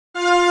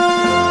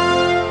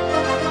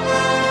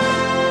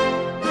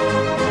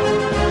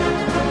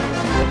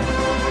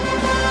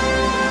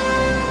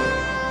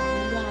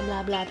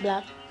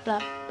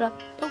blah blah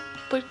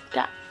bloopers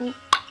got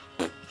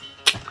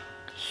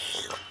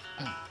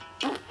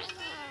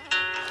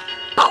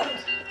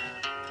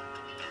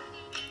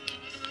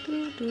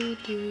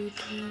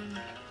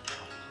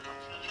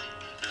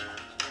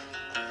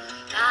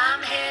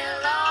I'm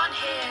hill on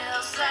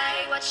hill,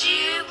 say what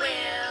you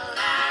will.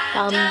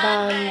 dum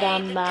dum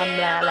dum blah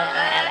blah blah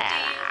blah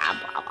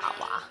blah blah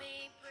blah.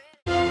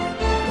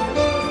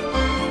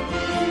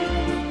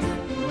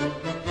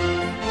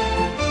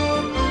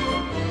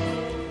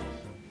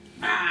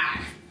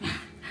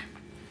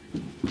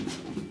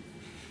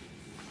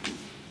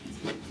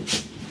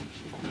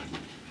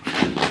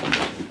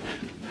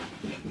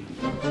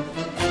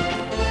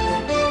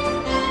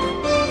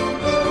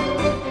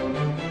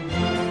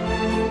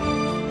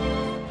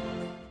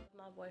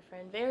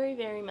 Boyfriend very,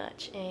 very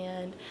much,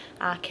 and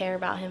I care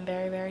about him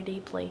very, very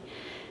deeply.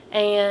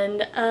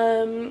 And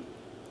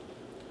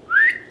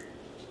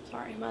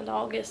sorry, my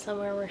dog is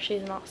somewhere where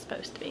she's not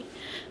supposed to be.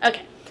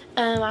 Okay,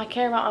 I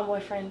care about my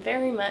boyfriend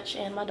very much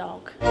and my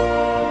dog.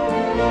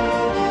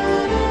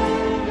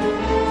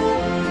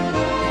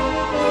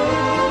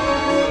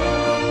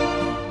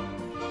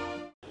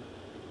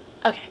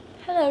 Okay,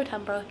 hello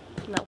Tumblr.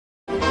 No.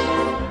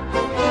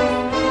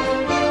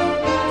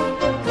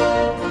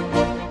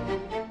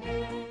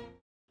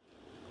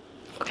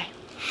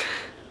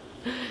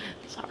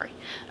 Sorry.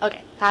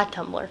 Okay, hi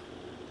Tumblr.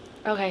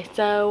 Okay,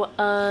 so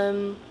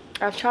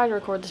I've tried to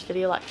record this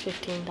video like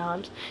 15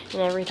 times,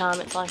 and every time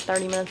it's like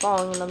 30 minutes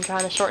long, and I'm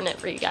trying to shorten it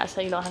for you guys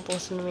so you don't have to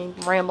listen to me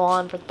ramble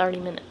on for 30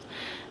 minutes.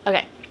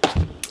 Okay,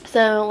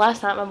 so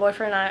last night my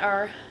boyfriend and I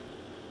are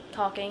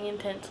talking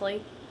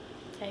intensely,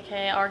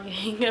 aka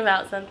arguing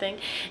about something,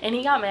 and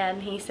he got mad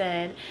and he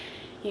said,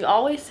 "You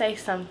always say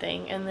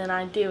something and then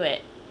I do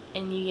it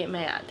and you get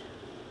mad."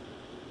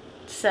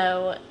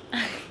 So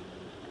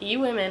you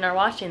women are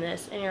watching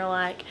this and you're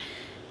like,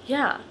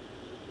 yeah.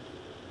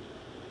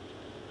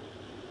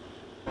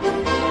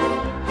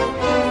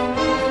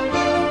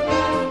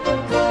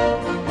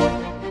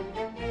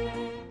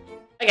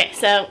 Okay,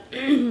 so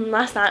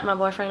last night my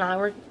boyfriend and I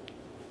were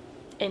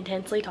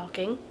intensely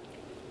talking,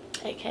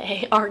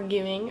 aka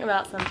arguing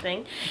about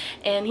something,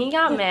 and he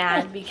got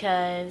mad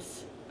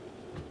because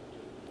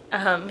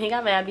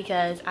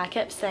I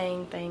kept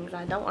saying things.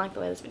 I don't like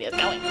the way this video is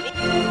going.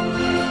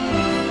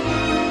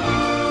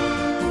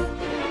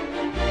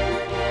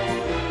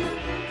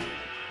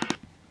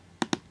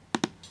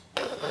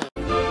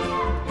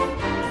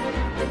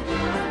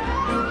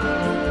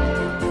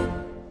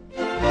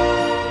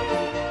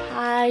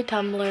 Hi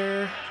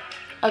Tumblr.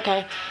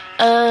 Okay,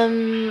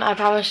 I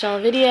promised y'all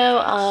a video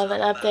of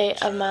an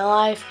update of my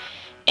life,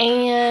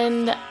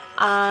 and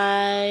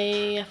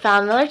I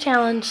found another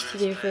challenge to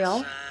do for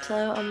y'all,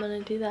 so I'm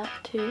gonna do that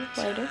too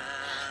later.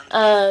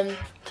 So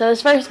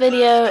this first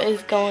video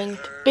is going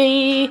to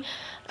be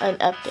an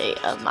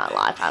update of my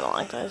life. I don't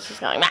like that. It's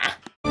just going bah.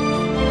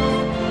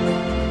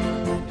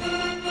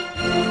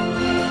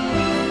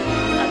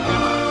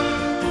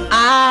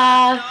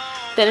 I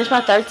finished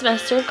my 3rd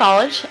semester of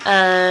college, so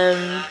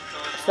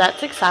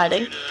that's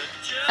exciting.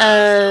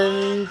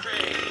 My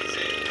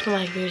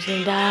computer's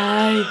gonna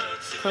die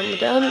when we're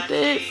done with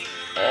this.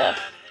 Yeah.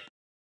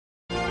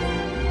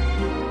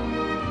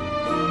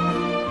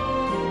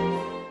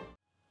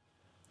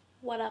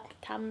 What up,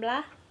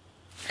 Tumblr?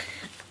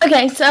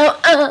 Okay, so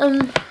oh my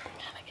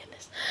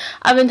goodness,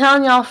 I've been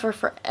telling y'all for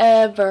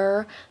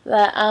forever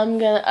that I'm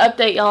gonna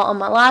update y'all on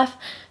my life,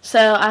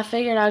 so I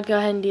figured I'd go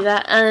ahead and do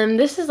that.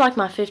 This is like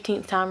my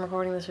 15th time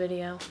recording this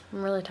video.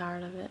 I'm really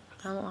tired of it.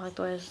 I don't like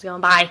the way this is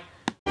going. Bye.